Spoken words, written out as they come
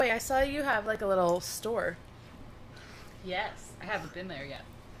Wait, I saw you have like a little store. Yes, I haven't been there yet.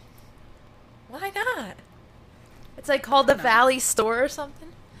 Why not? It's like called the No. Valley Store or something.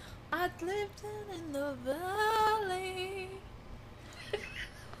 I lived in the valley.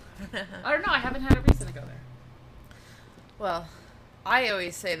 I don't know. I haven't had a reason to go there. Well, I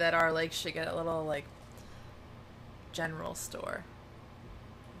always say that our lake should get a little like general store.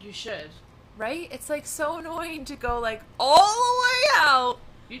 You should. Right? It's like so annoying to go like all the way out.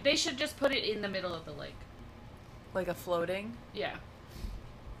 They should just put it in the middle of the lake. Like a floating. Yeah.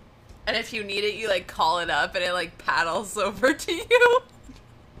 And if you need it, you like call it up and it like paddles over to you.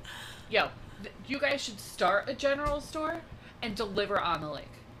 Yo, you guys should start a general store and deliver on the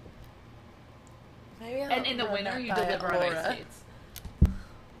lake. Maybe I'll And in the run winter, that you by deliver on Laura. ice skates.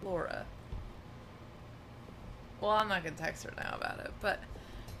 Laura. Well, I'm not gonna text her now about it, but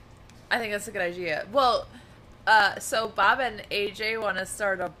I think that's a good idea. Well, so Bob and AJ want to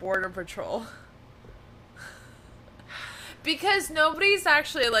start a border patrol. Because nobody's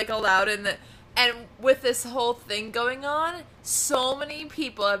actually like allowed in the, and with this whole thing going on, so many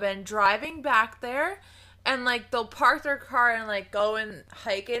people have been driving back there and like they'll park their car and like go and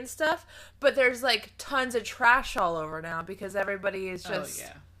hike and stuff, but there's like tons of trash all over now because everybody is just, Oh,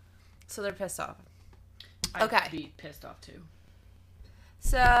 yeah. so they're pissed off. I'd Okay. be pissed off, too.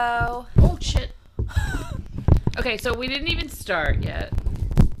 So, Oh, shit. Okay, so we didn't even start yet.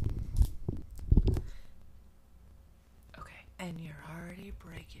 Okay. and you're already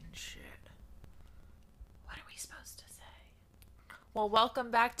breaking shit. What are we supposed to say? Well, welcome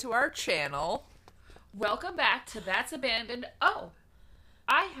back to our channel. Welcome back to That's Abandoned. Oh,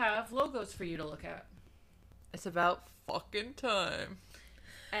 I have logos for you to look at. It's about fucking time.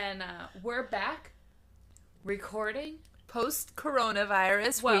 And we're back recording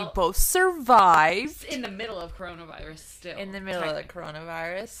Post-coronavirus, we Well- both survived in the middle of coronavirus still. in the middle of the technically.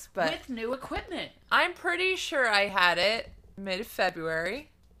 coronavirus, but With new equipment. I'm pretty sure I had it mid-February.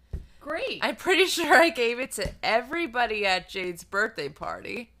 Great. I'm pretty sure I gave it to everybody at Jade's birthday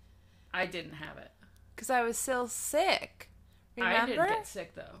party I didn't have it. because I was still sick. Remember? I didn't get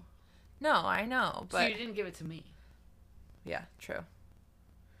sick, though. No, I know, So but you didn't give it to me. yeah, true.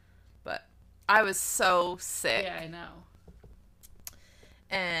 But I was so sick. Yeah, I know.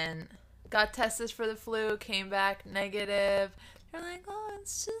 And got tested for the flu, came back negative. They're like, oh,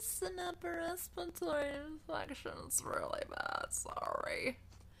 it's just an upper respiratory infection. It's really bad. Sorry.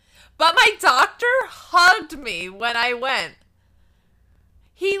 But my doctor hugged me when I went.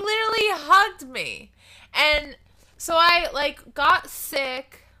 He literally hugged me. And so I, like, got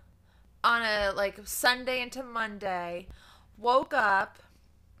sick on a, like, Sunday into Monday. Woke up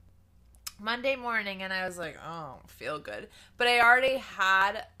Monday morning and I was like, oh, I don't feel good. But I already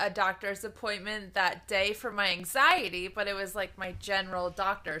had a doctor's appointment that day for my anxiety, but it was like my general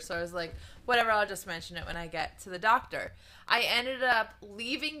doctor. So I was like, whatever, I'll just mention it when I get to the doctor. I ended up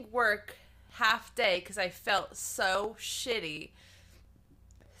leaving work half day because I felt so shitty.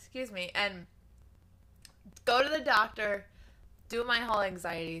 Excuse me. And go to the doctor, do my whole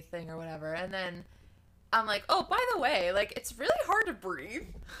anxiety thing or whatever. And then I'm like, oh, by the way, like, it's really hard to breathe.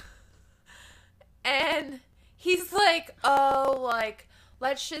 And he's like, oh, like,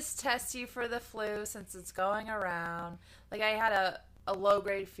 let's just test you for the flu since it's going around. Like, I had a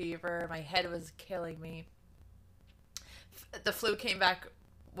low-grade fever. My head was killing me. The flu came back,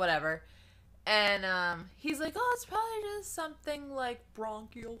 whatever. And he's like, oh, it's probably just something like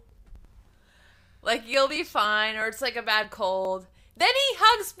bronchial. Like, you'll be fine, or it's like a bad cold. Then he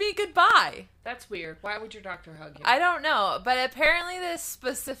hugs me goodbye. That's weird. Why would your doctor hug you? I don't know, but apparently this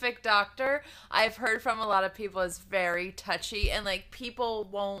specific doctor, I've heard from a lot of people, is very touchy, and like people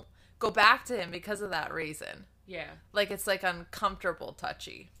won't go back to him because of that reason. Yeah. Like it's like uncomfortable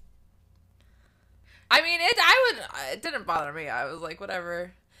touchy. I mean, it didn't bother me. I was like,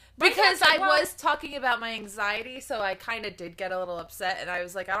 whatever. Because I was talking about my anxiety, so I kind of did get a little upset, and I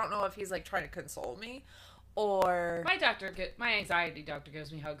was like, I don't know if he's like trying to console me or My anxiety doctor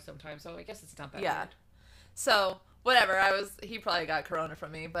gives me hugs sometimes, so I guess it's not that yeah. weird. So whatever. He probably got corona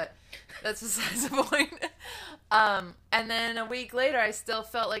from me, but that's besides the point. And then a week later, I still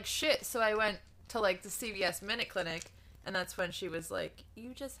felt like shit, so I went to like the CVS Minute Clinic, and that's when she was like,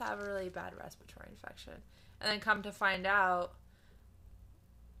 "You just have a really bad respiratory infection." And then come to find out,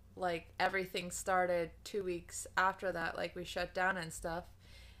 like everything started 2 weeks after that. Like we shut down and stuff.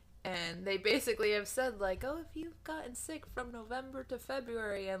 And they basically have said, like, oh, if you've gotten sick from November to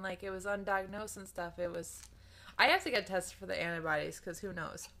February and, like, it was undiagnosed and stuff, it was... I have to get tested for the antibodies, because who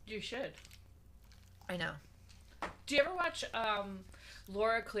knows? You should. I know. Do you ever watch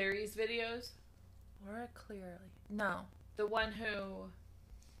Laura Cleary's videos? Laura Clearly. No. The one who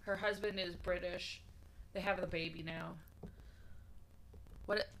Her husband is British. They have a baby now.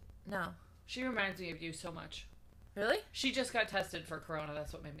 What? No. She reminds me of you so much. Really? She just got tested for corona.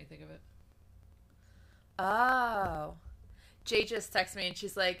 That's what made me think of it. Oh. Jay just texted me and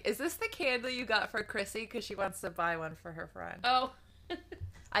she's like, is this the candle you got for Chrissy? Because she wants to buy one for her friend. Oh.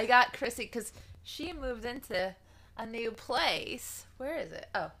 I got Chrissy because she moved into a new place. Where is it?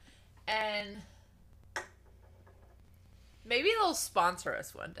 Oh. And maybe they'll sponsor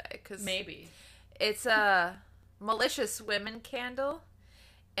us one day. Cause Maybe. it's a malicious women candle.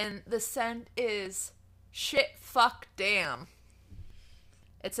 And the scent is shit, fuck, damn.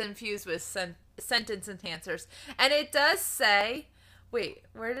 It's infused with sentence enhancers. And it does say, wait,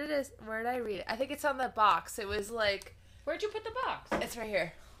 where did I read it? I think it's on the box. It was like, Where'd you put the box? it's right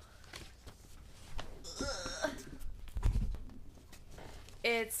here.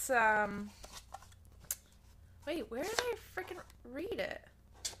 It's, wait, where did I freaking read it?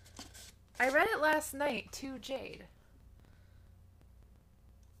 I read it last night to Jade.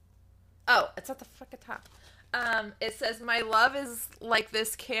 Oh, it's at the fucking top. It says, my love is like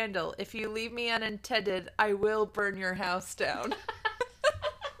this candle. If you leave me unattended, I will burn your house down.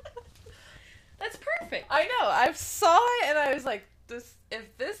 That's perfect. I know. I saw it and I was like,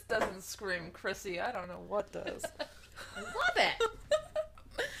 if this doesn't scream Chrissy, I don't know what does. I love it.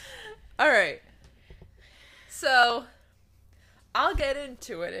 All right. So, I'll get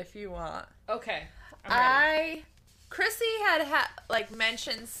into it if you want. Okay. I'm ready. Chrissy had like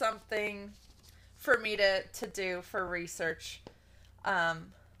mentioned something for me to do for research.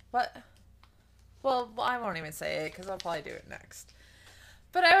 What? Well, I won't even say it because I'll probably do it next.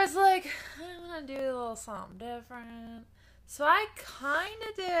 But I was like, I want to do a little something different. So I kind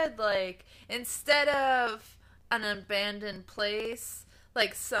of did, like, instead of an abandoned place,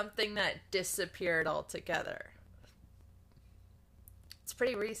 like something that disappeared altogether. It's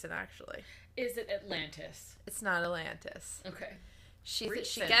pretty recent, actually. Is it Atlantis? It's not Atlantis. Okay. She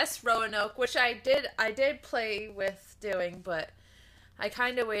Recent. guessed Roanoke, which I did play with doing, but I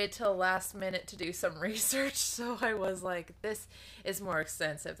kind of waited till last minute to do some research, so I was like, this is more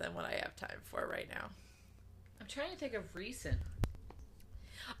extensive than what I have time for right now. I'm trying to think of recent.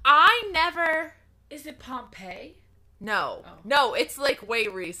 Is it Pompeii? No. Oh. No, it's like way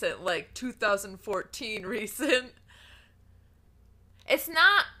recent, like 2014 recent. It's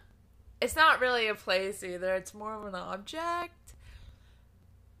not really a place either. It's more of an object.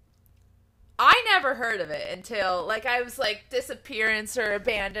 I never heard of it until, like, I was like, disappearance or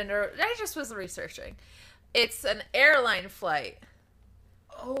abandoned, or I just was researching. It's an airline flight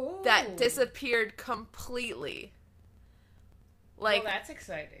that disappeared completely. Like, well, that's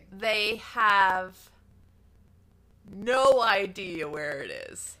exciting. They have no idea where it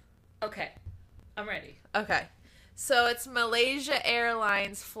is. Okay. I'm ready. Okay. So it's Malaysia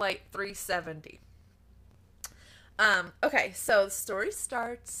Airlines Flight 370. Okay, so the story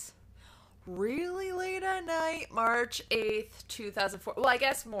starts really late at night, March 8th, 2004. Well, I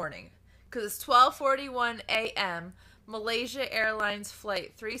guess morning, because it's 12:41 a.m. Malaysia Airlines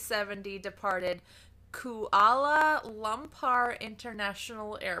Flight 370 departed Kuala Lumpur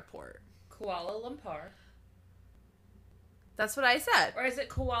International Airport. Kuala Lumpur. That's what I said. Or is it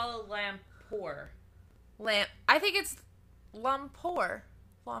Kuala Lumpur? I think it's Lumpur.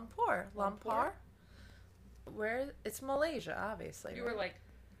 Lumpur? Where? It's Malaysia, obviously. You were like...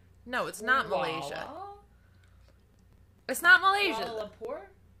 No, it's not Malaysia. Kuala? It's not Malaysia. Kuala Lumpur?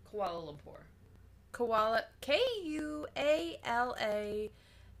 Kuala Lumpur. Kuala.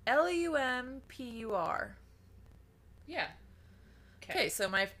 Kualalumpur. Yeah. Okay, so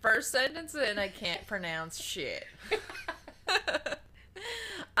my first sentence in, I can't pronounce shit.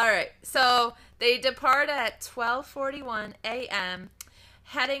 Alright, so they depart at 12:41 a.m.,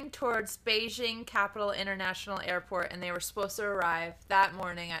 heading towards Beijing Capital International Airport, and they were supposed to arrive that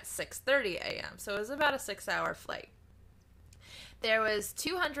morning at 6:30 a.m., so it was about a 6-hour flight. There was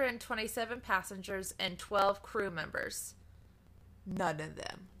 227 passengers and 12 crew members. None of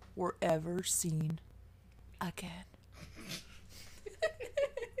them were ever seen again.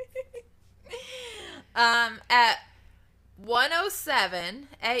 At 1:07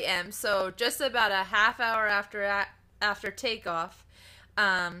 a.m., so just about a half hour after takeoff,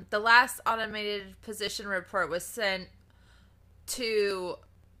 the last automated position report was sent to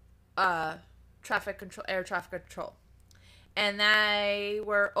air traffic control, and they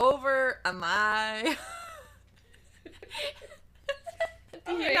were over a mile.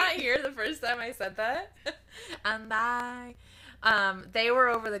 Did you not hear the first time I said that? They were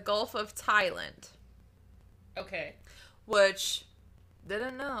over the Gulf of Thailand. Okay. Which,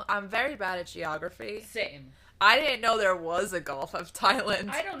 didn't know. I'm very bad at geography. Same. I didn't know there was a Gulf of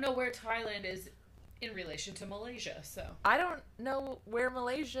Thailand. I don't know where Thailand is in relation to Malaysia, so. I don't know where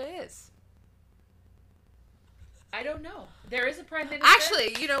Malaysia is. I don't know. There is a prime minister.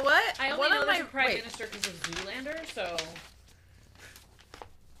 Actually, you know what? I only know there's a prime minister because of Zoolander, so.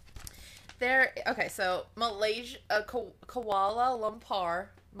 Okay, so Malaysia, Kuala Lumpur,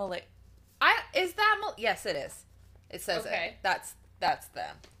 yes, it is. It says it. That's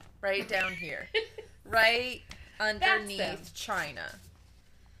them. Right down here. Right underneath China.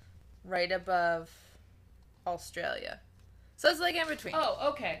 Right above Australia. So it's like in between. Oh,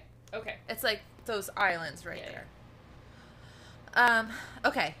 okay. Okay. It's like those islands right there.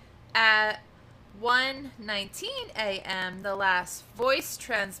 Okay. At 1:19 a.m., the last voice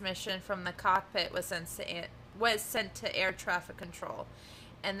transmission from the cockpit was sent to air traffic control.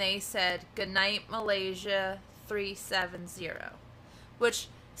 And they said, "Good night, Malaysia 370." Which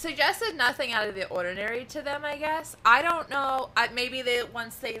suggested nothing out of the ordinary to them, I guess. I don't know. Maybe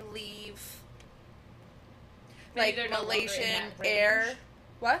once they leave, maybe like, Malaysian air.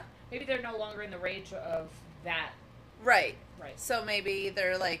 What? Maybe they're no longer in the range of that. Right. Right. So maybe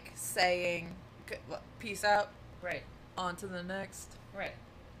they're, like, saying, peace out. Right. On to the next. Right.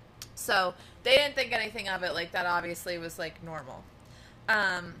 So they didn't think anything of it. Like, that obviously was, like, normal.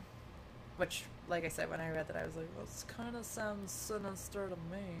 Which, like I said, when I read that, I was like, well, this kind of sounds sinister to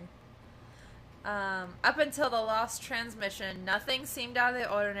me. Up until the lost transmission, nothing seemed out of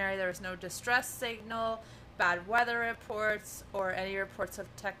the ordinary. There was no distress signal, bad weather reports, or any reports of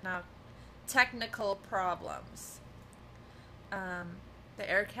technical problems. The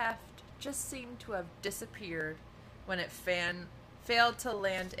aircraft just seemed to have disappeared when it failed to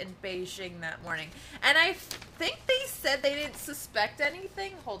land in Beijing that morning. And I think they said they didn't suspect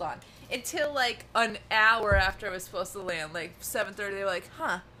anything. Hold on. Until, like, an hour after it was supposed to land. Like, 7:30, they were like,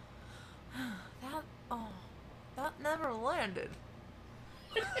 that never landed.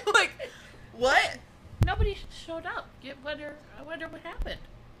 Like, what? Nobody showed up. I wonder what happened.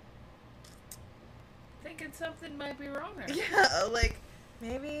 Thinking something might be wrong there. Yeah, like,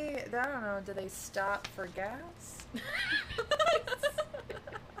 maybe, I don't know, did they stop for gas?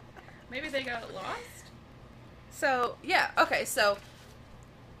 Maybe they got lost? So, yeah, okay, so,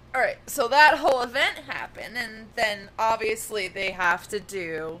 alright, so that whole event happened, and then obviously they have to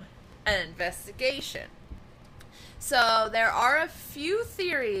do an investigation. So, there are a few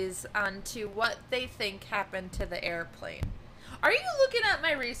theories onto what they think happened to the airplane. Are you looking at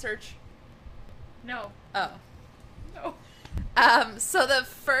my research? No. Oh. No. So the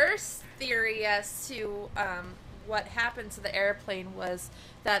first theory as to what happened to the airplane was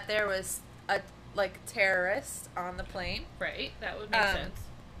that there was a terrorist on the plane. Right, that would make sense.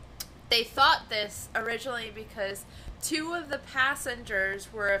 They thought this originally because 2 of the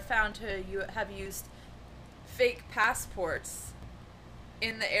passengers were found to have used fake passports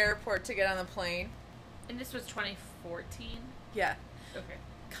in the airport to get on the plane. And this was 2014? Yeah. Okay.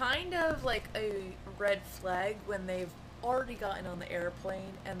 Kind of like a red flag when they've already gotten on the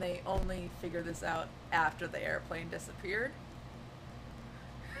airplane and they only figure this out after the airplane disappeared.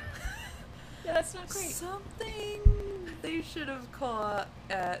 Yeah, that's not great. Something they should have caught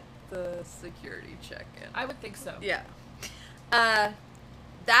at the security check-in. I would think so. Yeah.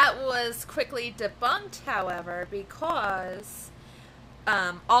 That was quickly debunked, however, because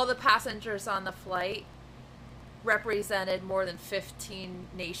all the passengers on the flight represented more than 15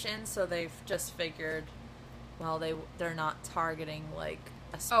 nations, so they've just figured, well, they're not targeting, like,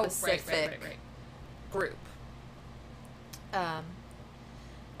 a specific group.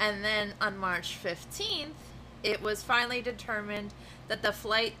 And then on March 15th, it was finally determined that the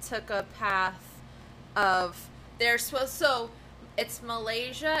flight took a path of, so it's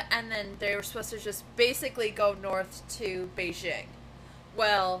Malaysia, and then they were supposed to just basically go north to Beijing.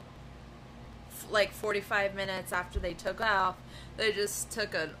 Well, like 45 minutes after they took off, they just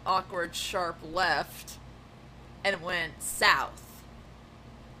took an awkward sharp left and went south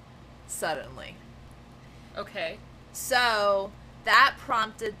suddenly. Okay. So that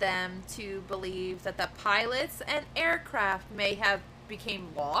prompted them to believe that the pilots and aircraft may have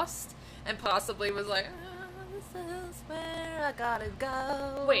became lost and possibly was like, this is where I gotta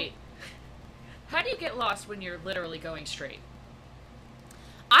go. Wait. How do you get lost when you're literally going straight?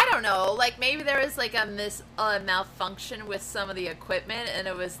 I don't know. Like, maybe there was, like, a malfunction with some of the equipment, and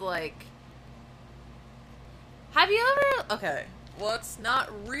it was, like... Have you ever... Okay, let's not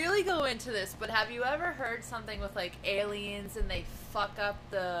really go into this, but have you ever heard something with, like, aliens, and they fuck up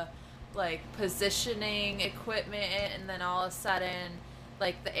the, like, positioning equipment, and then all of a sudden,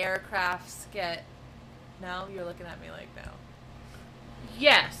 like, the aircrafts get... No? You're looking at me like, no.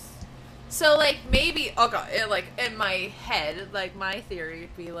 Yes. So, like, maybe, okay, like, in my head, like, my theory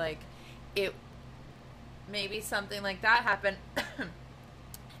would be, like, it, maybe something like that happened,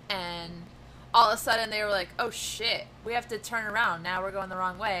 and all of a sudden they were like, oh shit, we have to turn around, now we're going the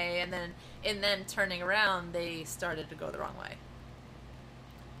wrong way, and then, in them turning around, they started to go the wrong way.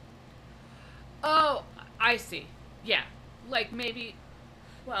 Oh, I see. Yeah. Like, maybe,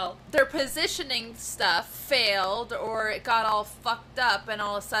 well, Their positioning stuff failed, or it got all fucked up, and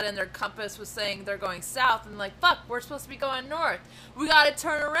all of a sudden their compass was saying they're going south, and like, fuck, we're supposed to be going north. We gotta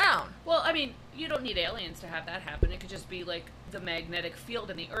turn around. well, I mean, you don't need aliens to have that happen. It could just be, like, the magnetic field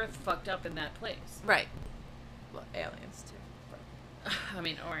in the Earth fucked up in that place. Right. Well, aliens too. I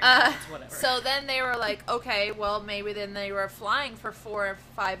mean, or aliens, whatever. So then they were like, okay, well, maybe then they were flying for 4 or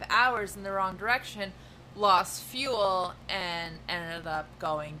 5 hours in the wrong direction, lost fuel, and ended up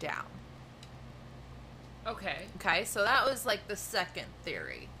going down. Okay. Okay, so that was like the second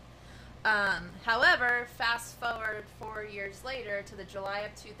theory. However, fast forward 4 years later to the July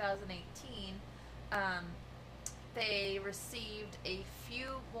of 2018, they received a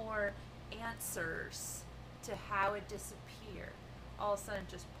few more answers to how it disappeared. All of a sudden, it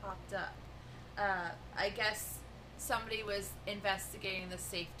just popped up. I guess somebody was investigating the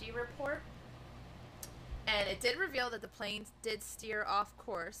safety report, and it did reveal that the plane did steer off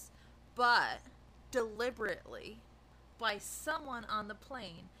course, but deliberately by someone on the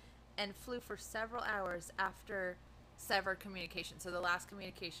plane, and flew for several hours after severed communication. So the last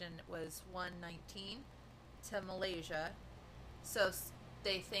communication was 1:19 to Malaysia. So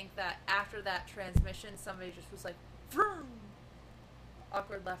they think that after that transmission, somebody just was like, vroom,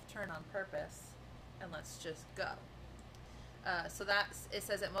 awkward left turn on purpose, and let's just go. So that's, it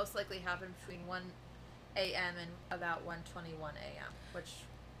says it most likely happened between 1 a.m. and about 1:21 a.m., which...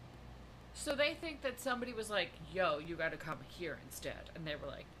 So they think that somebody was like, yo, you gotta come here instead. And they were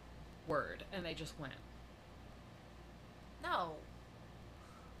like, word. And they just went. No.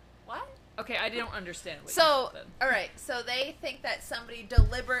 What? Okay, I don't understand what you So, said then. alright, so they think that somebody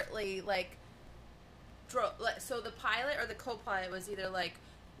deliberately, like, so the pilot or the co-pilot was either like,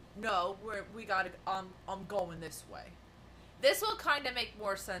 no, we gotta, I'm going this way. This will kind of make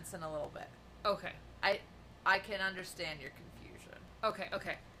more sense in a little bit. Okay. I can understand your confusion. Okay.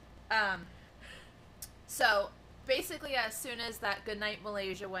 So, basically, as soon as that Goodnight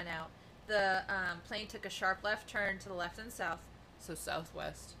Malaysia went out, the plane took a sharp left turn to the left and south, so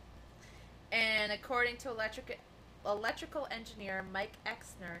southwest. And according to electrical engineer Mike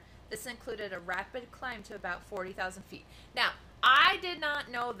Exner, this included a rapid climb to about 40,000 feet. Now, I did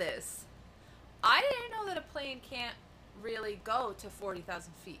not know this. I didn't know that a plane can't really go to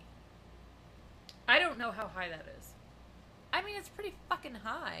 40,000 feet. I don't know how high that is. I mean, it's pretty fucking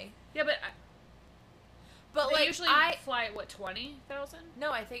high. Yeah, but But they like, usually fly at, what, 20,000?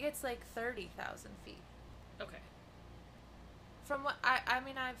 No, I think it's like 30,000 feet. Okay. From what I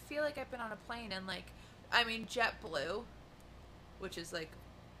mean, I feel like I've been on a plane and like, I mean, JetBlue, which is like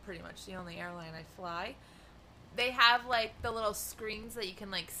pretty much the only airline I fly, they have like the little screens that you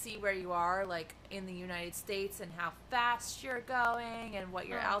can like see where you are, like in the United States, and how fast you're going and what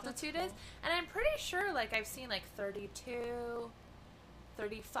your altitude is. And I'm pretty sure like I've seen like 32,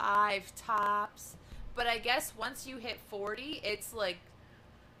 35 tops. But I guess once you hit 40, it's like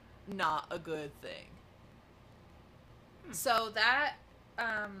not a good thing. So that,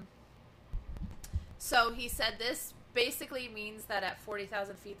 so he said this basically means that at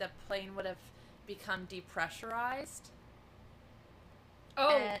 40,000 feet, the plane would have become depressurized.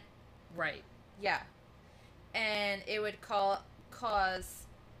 Oh, And, right. yeah. And it would cause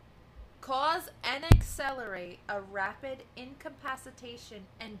and accelerate a rapid incapacitation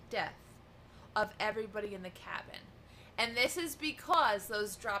and death of everybody in the cabin. And this is because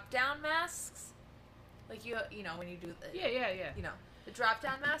those drop-down masks, like you know, when you do the... Yeah. You know, the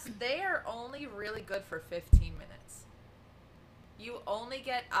drop-down masks, they are only really good for 15 minutes. You only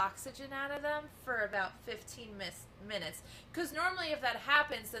get oxygen out of them for about 15 minutes. Because normally if that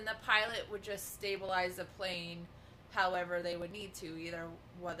happens, then the pilot would just stabilize the plane however they would need to. Either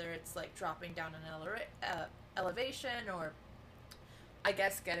whether it's like dropping down an elevation, or I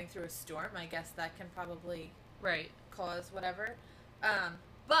guess getting through a storm. I guess that can probably cause whatever.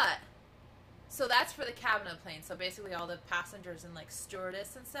 But... So that's for the cabin of the plane. So basically all the passengers and like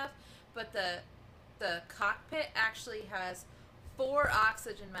stewardess and stuff. But the cockpit actually has 4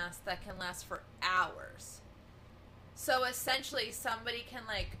 oxygen masks that can last for hours. So essentially somebody can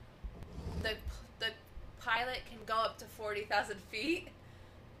like, the pilot can go up to 40,000 feet.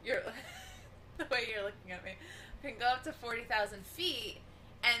 You're, the way you're looking at me, can go up to 40,000 feet,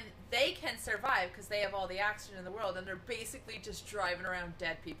 and they can survive because they have all the oxygen in the world, and they're basically just driving around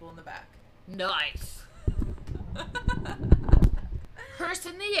dead people in the back. Nice. Purse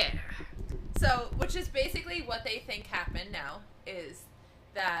in the air. So, which is basically what they think happened now, is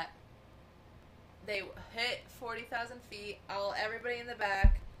that they hit 40,000 feet, everybody in the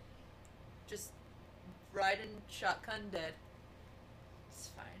back just riding shotgun dead. It's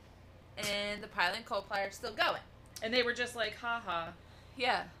fine. And the pilot and co-pilot are still going. And they were just like, haha.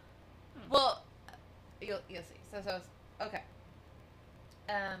 Yeah. Well, you'll see. So, okay.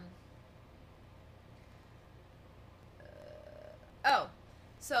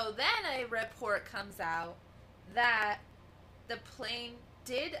 So then a report comes out that the plane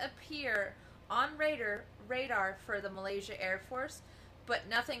did appear on radar for the Malaysia Air Force, but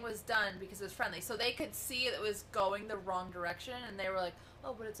nothing was done because it was friendly. So they could see it was going the wrong direction, and they were like,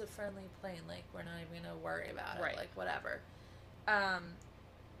 oh, but it's a friendly plane. Like, we're not even going to worry about it. Right. Like, whatever.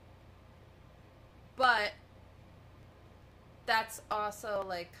 But that's also,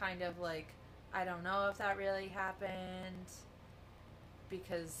 like, kind of like, I don't know if that really happened,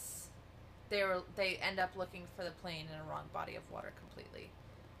 because they end up looking for the plane in a wrong body of water completely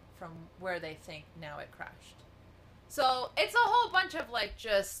from where they think now it crashed. So it's a whole bunch of, like,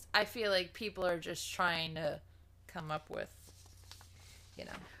 just, I feel like people are just trying to come up with, you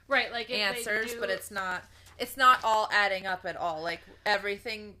know, right, like answers, but it's not all adding up at all. Like,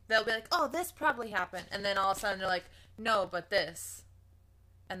 everything, they'll be like, oh, this probably happened, and then all of a sudden they're like, no, but this,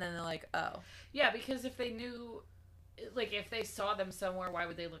 and then they're like, oh, yeah, because if they knew, like, if they saw them somewhere, why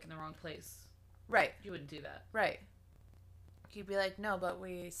would they look in the wrong place? right, You wouldn't do that. right. You'd be like, no, but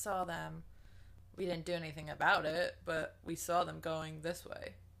we saw them. We didn't do anything about it, but we saw them going this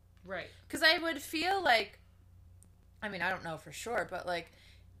way. Right. Because I would feel like, I mean, I don't know for sure, but, like,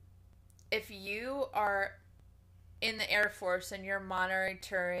 if you are in the Air Force and you're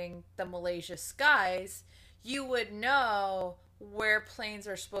monitoring the Malaysia skies, you would know where planes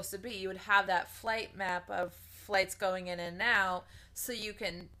are supposed to be. You would have that flight map of flights going in and out, so you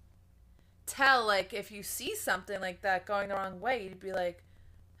can tell, like, if you see something like that going the wrong way, you'd be like,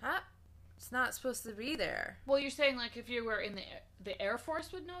 huh? It's not supposed to be there. Well, you're saying, like, if you were in the Air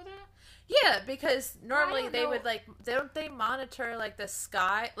Force would know that? Yeah, because normally they know. would, like, don't they monitor, like, the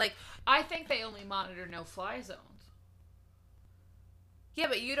sky? Like, I think they only monitor no-fly zones. yeah,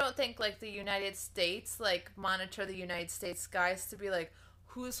 but you don't think, like, the United States, like, monitor the United States skies to be like,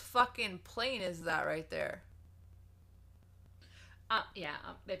 whose fucking plane is that right there? Yeah,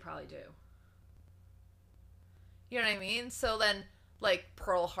 they probably do. You know what I mean? So then, like,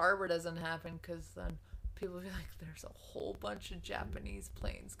 Pearl Harbor doesn't happen because then people will be like, there's a whole bunch of Japanese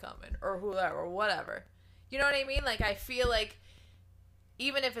planes coming, or whoever, or whatever. You know what I mean? Like, I feel like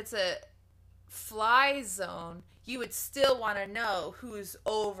even if it's a fly zone, you would still want to know who's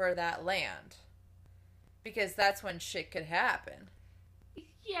over that land, because that's when shit could happen.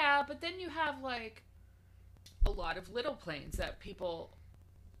 Yeah, but then you have, like, a lot of little planes that people...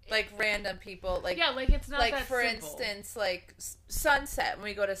 Like, random people, like... Yeah, like, it's not like, that for simple. instance, like, Sunset, when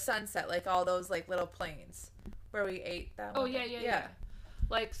we go to Sunset, like, all those, like, little planes where we ate that Oh, one. yeah.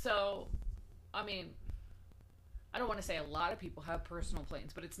 Like, so, I mean, I don't want to say a lot of people have personal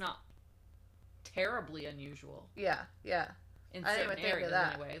planes, but it's not terribly unusual. Yeah. In I didn't certain even think of areas,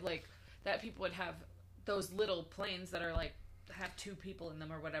 that. anyway. Like, that people would have those little planes that are, like, have two people in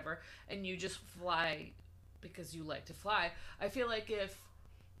them or whatever, and you just fly because you like to fly. I feel like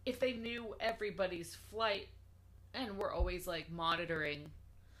if they knew everybody's flight and were always, like, monitoring...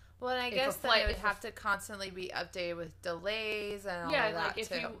 Well, and I guess then it would have to constantly be updated with delays and all of that,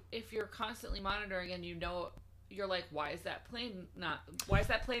 too. If you're constantly monitoring and you know, you're like, why is that plane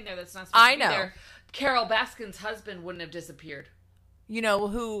there that's not supposed to be there? Carol Baskin's husband wouldn't have disappeared. You know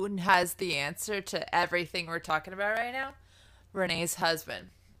who has the answer to everything we're talking about right now? Renee's husband.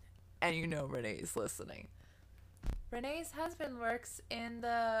 And you know Renee's listening. Renee's husband works on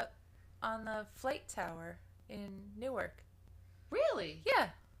the flight tower in Newark. Really? Yeah.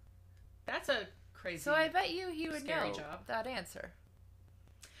 That's a crazy... So I bet you he would know job. that answer.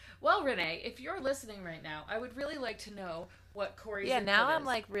 Well, Renee, if you're listening right now, I would really like to know what Corey's Yeah, now input I'm, is.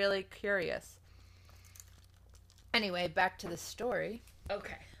 like, really curious. Anyway, back to the story.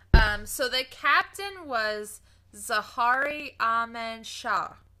 Okay. So the captain was Zahari Ahmed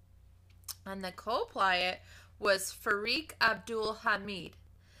Shah. And the co-pilot was Farik Abdul Hamid.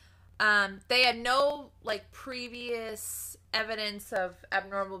 They had no, like, previous evidence of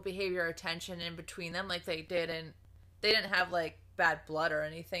abnormal behavior or tension in between them. Like, they didn't have, like, bad blood or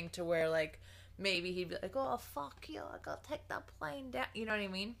anything to where, like, maybe he'd be like, oh, fuck you, I gotta take that plane down. You know what I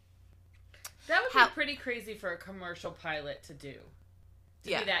mean? That would be pretty crazy for a commercial pilot to do. To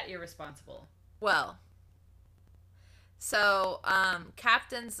be that irresponsible. Well, So,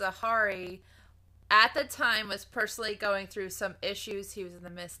 Captain Zahari at the time was personally going through some issues. He was in the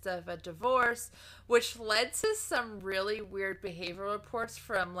midst of a divorce, which led to some really weird behavioral reports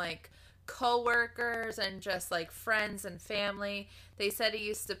from like co-workers and just like friends and family. They said he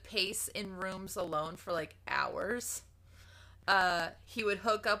used to pace in rooms alone for like hours. He would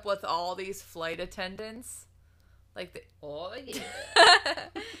hook up with all these flight attendants. Oh yeah.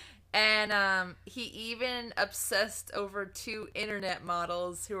 And he even obsessed over two internet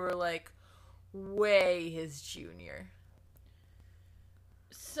models who were like way his junior.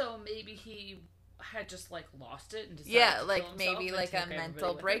 So maybe he had just like lost it and decided Yeah, to like kill himself maybe and like take a everybody mental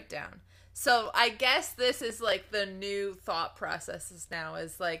with him? breakdown. So I guess this is like the new thought processes now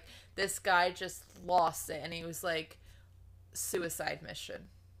is like this guy just lost it and he was like suicide mission.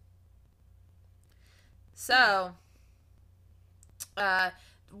 So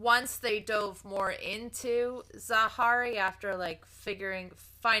once they dove more into Zahari after like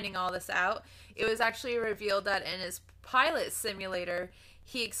finding all this out, it was actually revealed that in his pilot simulator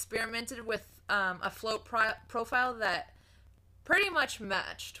he experimented with a float profile that pretty much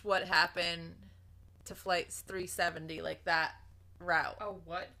matched what happened to flight 370, like that route. A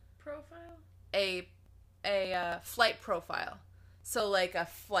what profile? A flight profile, so like a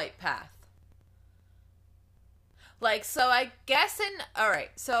flight path. Like, so I guess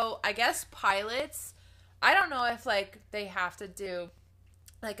so I guess pilots, I don't know if like they have to do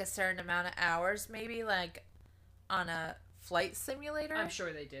like a certain amount of hours maybe like on a flight simulator. I'm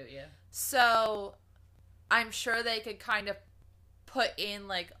sure they do, yeah. So I'm sure they could kind of put in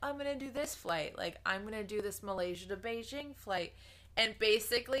like, I'm gonna do this flight, like I'm gonna do this Malaysia to Beijing flight, and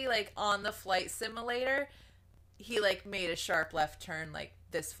basically like on the flight simulator he like made a sharp left turn like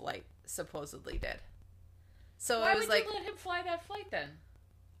this flight supposedly did. So Why it was would like you let him fly that flight then?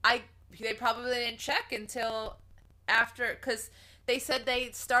 they probably didn't check until after, because they said they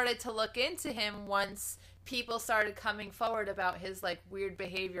started to look into him once people started coming forward about his like weird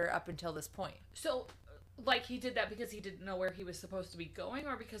behavior up until this point. So, like, he did that because he didn't know where he was supposed to be going,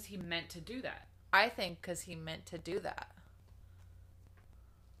 or because he meant to do that? I think because he meant to do that.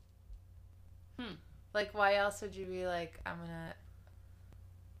 Like, why else would you be like, I'm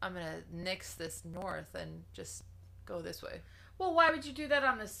gonna nix this north and just go this way? Well, why would you do that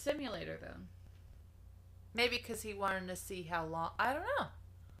on the simulator then? Maybe because he wanted to see how long. I don't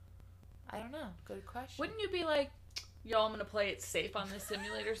know. Good question. Wouldn't you be like, y'all, I'm gonna play it safe on this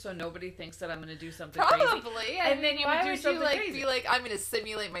simulator so nobody thinks that I'm gonna do something Probably. crazy? And then you why would do something like crazy. be like, I'm gonna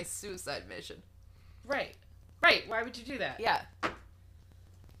simulate my suicide mission? Right. Why would you do that? Yeah.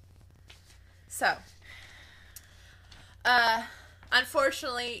 So,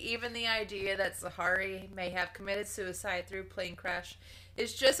 unfortunately, even the idea that Zahari may have committed suicide through plane crash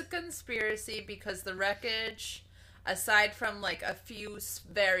is just a conspiracy, because the wreckage, aside from like a few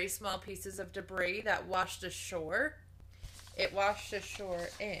very small pieces of debris that washed ashore, it washed ashore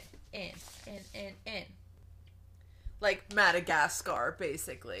in. Like Madagascar,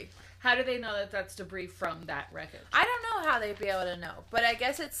 basically. How do they know that that's debris from that wreckage? I don't know how they'd be able to know, but I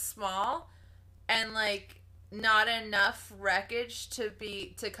guess it's small and like not enough wreckage to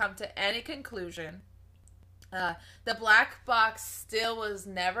come to any conclusion. The black box still was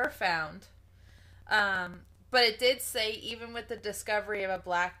never found, but it did say even with the discovery of a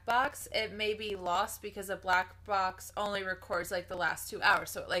black box, it may be lost because a black box only records like the last 2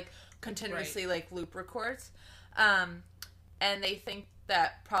 hours, so it like continuously like loop records, and they think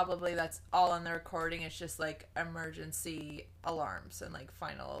that probably that's all on the recording. It's just like emergency alarms and like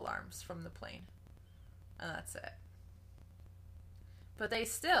final alarms from the plane, and that's it. But they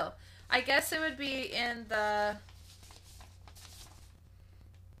still, I guess it would be in the,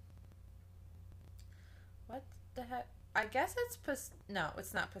 what the heck? I guess it's no,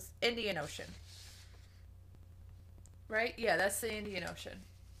 it's not Indian Ocean, right? Yeah, that's the Indian Ocean.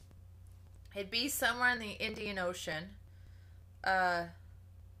 It'd be somewhere in the Indian Ocean, but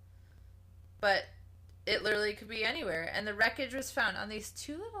it literally could be anywhere. And the wreckage was found on these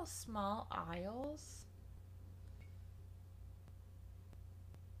two little small isles.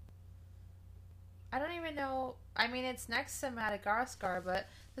 I don't even know. I mean, it's next to Madagascar, but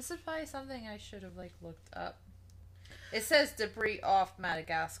this is probably something I should have like looked up. It says debris off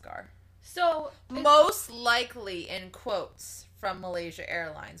Madagascar. So Most likely in quotes from Malaysia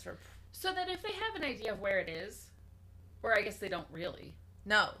Airlines. So that if they have an idea of where it is, or I guess they don't really.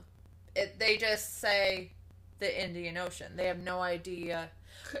 No. They just say the Indian Ocean. They have no idea.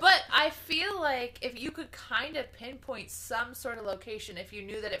 But I feel like if you could kind of pinpoint some sort of location, if you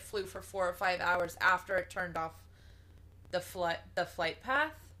knew that it flew for 4 or 5 hours after it turned off the flight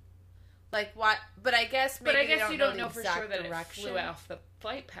path, Like, what? But I guess maybe But I guess they you don't don't know for the sure exact that direction. it flew off the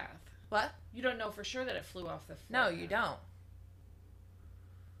flight path. What? You don't know for sure that it flew off the flight No, path. you don't.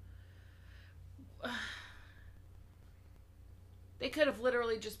 They could have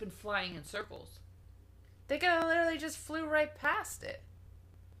literally just been flying in circles. They could have literally just flew right past it.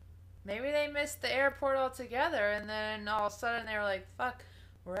 Maybe they missed the airport altogether, and then all of a sudden they were like, fuck,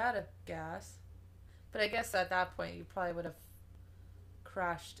 we're out of gas. But I guess at that point you probably would have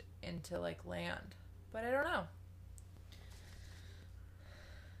crashed into, like, land. But I don't know.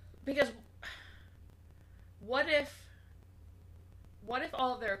 Because what if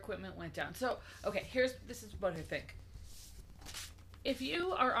all of their equipment went down? So, okay, this is what I think. If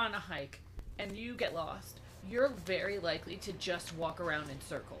you are on a hike and you get lost, you're very likely to just walk around in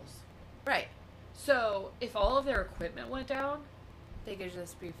circles. Right. So, if all of their equipment went down, They could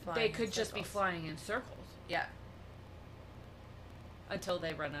just be flying they in could just be circles. flying in circles Yeah. until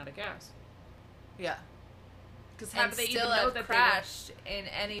they run out of gas. Yeah. Because how And do they still even know have that crashed in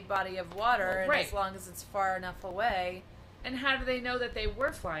any body of water, Well, and right. as long as it's far enough away. And how do they know that they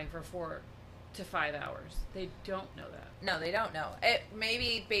were flying for 4 to 5 hours? They don't know that. No, they don't know. It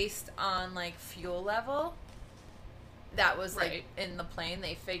maybe based on, like, fuel level. That was, like, Right. in the plane.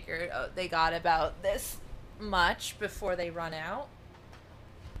 They figured they got about this much before they run out.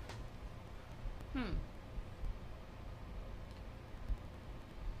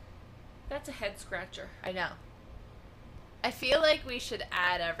 That's a head scratcher. I know. I feel like we should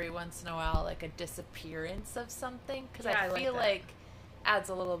add every once in a while, like, a disappearance of something. Because Yeah, I I like feel that. like adds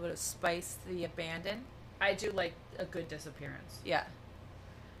a little bit of spice to the abandon. I do like a good disappearance. Yeah.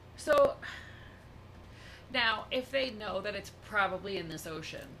 So, now, if they know that it's probably in this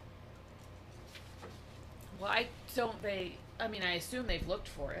ocean, why don't they... I mean, I assume they've looked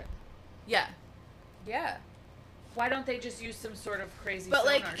for it. Yeah. Yeah. Why don't they just use some sort of crazy But,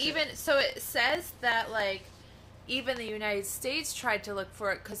 like, sonar shit? even... So it says that, like, even the United States tried to look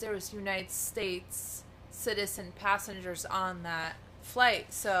for it because there was United States citizen passengers on that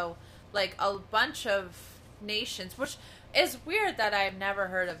flight. So, like, a bunch of nations... Which is weird that I've never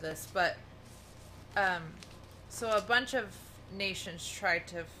heard of this, but... So a bunch of nations tried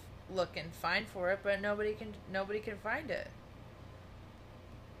to look and find for it, but nobody can find it.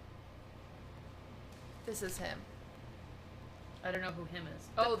 This is him. I don't know who him is.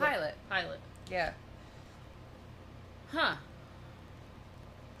 The pilot. The pilot. Yeah. Huh.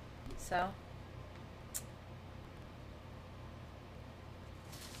 So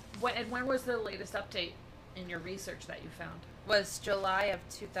When was the latest update in your research that you found? was July of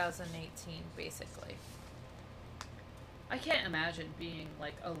 2018, basically. I can't imagine being,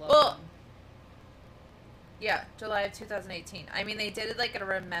 like, alone. Well, yeah, July of 2018. I mean, they did it like a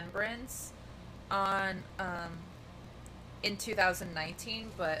remembrance on in 2019,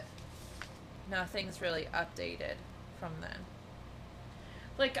 but nothing's really updated from then.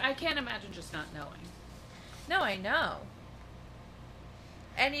 Like, I can't imagine just not knowing. No, I know.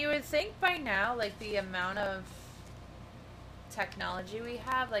 And you would think by now, like, the amount of technology we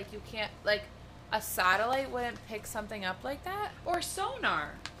have, like, you can't, like, a satellite wouldn't pick something up like that. Or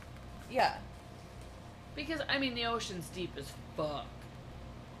sonar. Yeah. Because, I mean, the ocean's deep as fuck.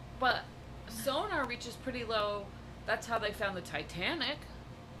 But sonar reaches pretty low. That's how they found the Titanic.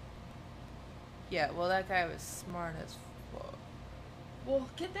 Yeah, well, that guy was smart as fuck. Well,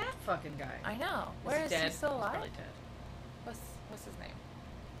 get that fucking guy. I know. Is Where he is dead? he still He's alive? probably dead. What's his name?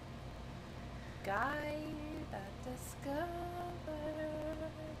 Guy that discovered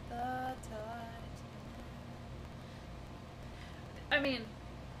the Titanic. I mean,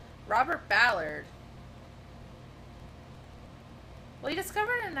 Robert Ballard. Well, he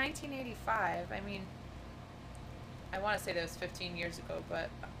discovered it in 1985. I mean, I want to say that was 15 years ago, but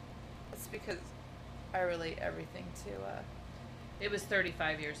it's because I relate everything to, it was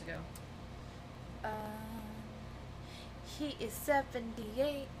 35 years ago. He is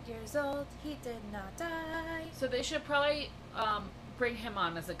 78 years old. He did not die. So they should probably bring him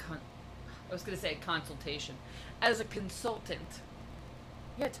on as I was going to say a consultation. As a consultant.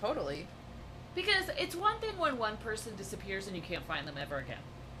 Yeah, totally. Because it's one thing when one person disappears and you can't find them ever again.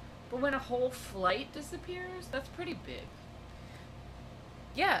 But when a whole flight disappears, that's pretty big.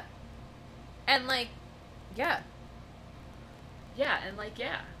 Yeah. And, like, yeah. Yeah, and like,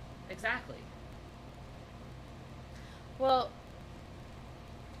 yeah, exactly. Well,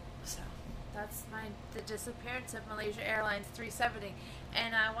 so that's the disappearance of Malaysia Airlines 370,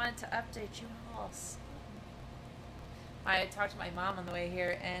 and I wanted to update you all. I talked to my mom on the way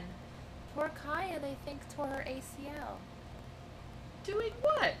here, and poor Kaya, they think, tore her ACL Doing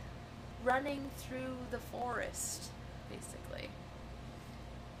what? running through the forest, basically.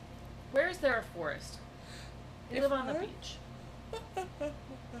 Where is there a forest? They live on the beach.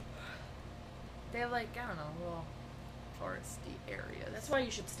 They have like, I don't know, a little foresty areas. That's why you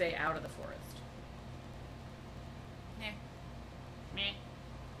should stay out of the forest. Yeah. Meh.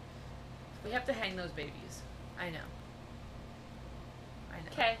 We have to hang those babies. I know. I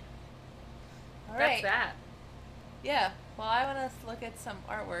know. Okay. All That's right. that. Yeah. Well, I want us to look at some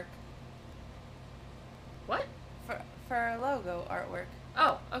artwork What? for our logo artwork.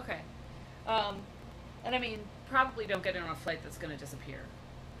 Oh, okay. And I mean, probably don't get in on a flight that's going to disappear.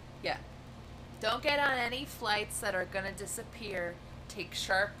 Yeah. Don't get on any flights that are gonna disappear. Take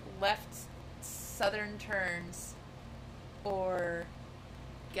sharp left southern turns, or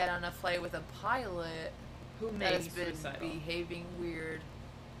get on a flight with a pilot Who that may has be been suicidal. behaving weird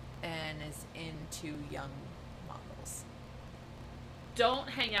and is into young models. Don't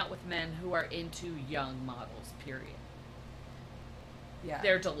hang out with men who are into young models, period. Yeah.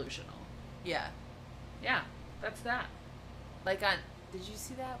 They're delusional. Yeah. Yeah, that's that. Like on. Did you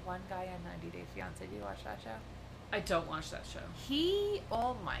see that one guy on 90 Day Fiancé? Did you watch that show? I don't watch that show.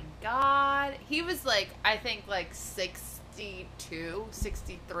 Oh my god. He was like, I think like 62,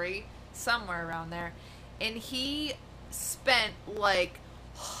 63, somewhere around there. And he spent like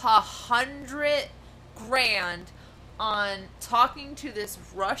 $100,000 on talking to this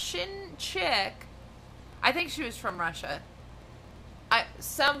Russian chick. I think she was from Russia.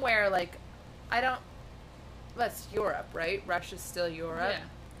 That's Europe, right? Russia's still Europe. Yeah.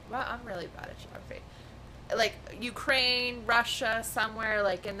 Well, I'm really bad at geography. Like Ukraine, Russia, somewhere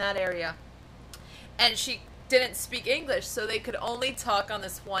like in that area. And she didn't speak English, so they could only talk on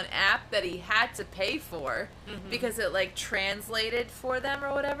this one app that he had to pay for because it like translated for them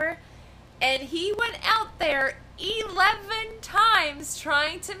or whatever. And he went out there 11 times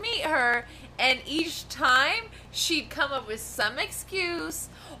trying to meet her, and each time she'd come up with some excuse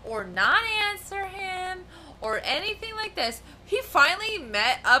or not answer him or anything like this. He finally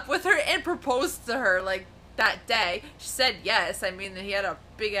met up with her and proposed to her like that day. She said yes. I mean, he had a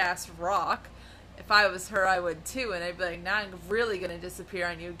big ass rock. If I was her, I would too. And I'd be like, nah, I'm really gonna disappear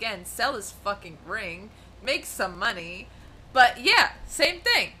on you again. Sell this fucking ring. Make some money. But yeah, same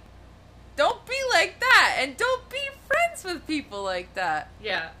thing. Don't be like that. And don't be friends with people like that.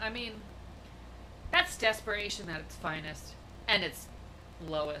 Yeah, I mean, that's desperation at its finest and its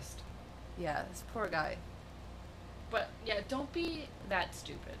lowest. Yeah, this poor guy. But yeah, don't be that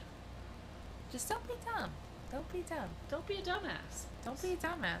stupid. Just don't be dumb. Don't be dumb. Don't be a dumbass. Don't be a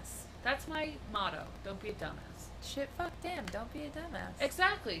dumbass. That's my motto. Don't be a dumbass. Shit, fuck, damn. Don't be a dumbass.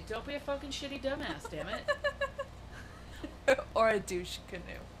 Exactly. Don't be a fucking shitty dumbass, damn it. Or a douche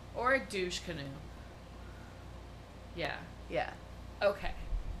canoe. Or a douche canoe. Yeah. Yeah. Okay.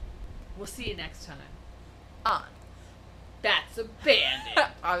 We'll see you next time. On. That's a bandit.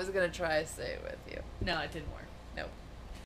 I was gonna try to say it with you. No, it didn't work. Nope.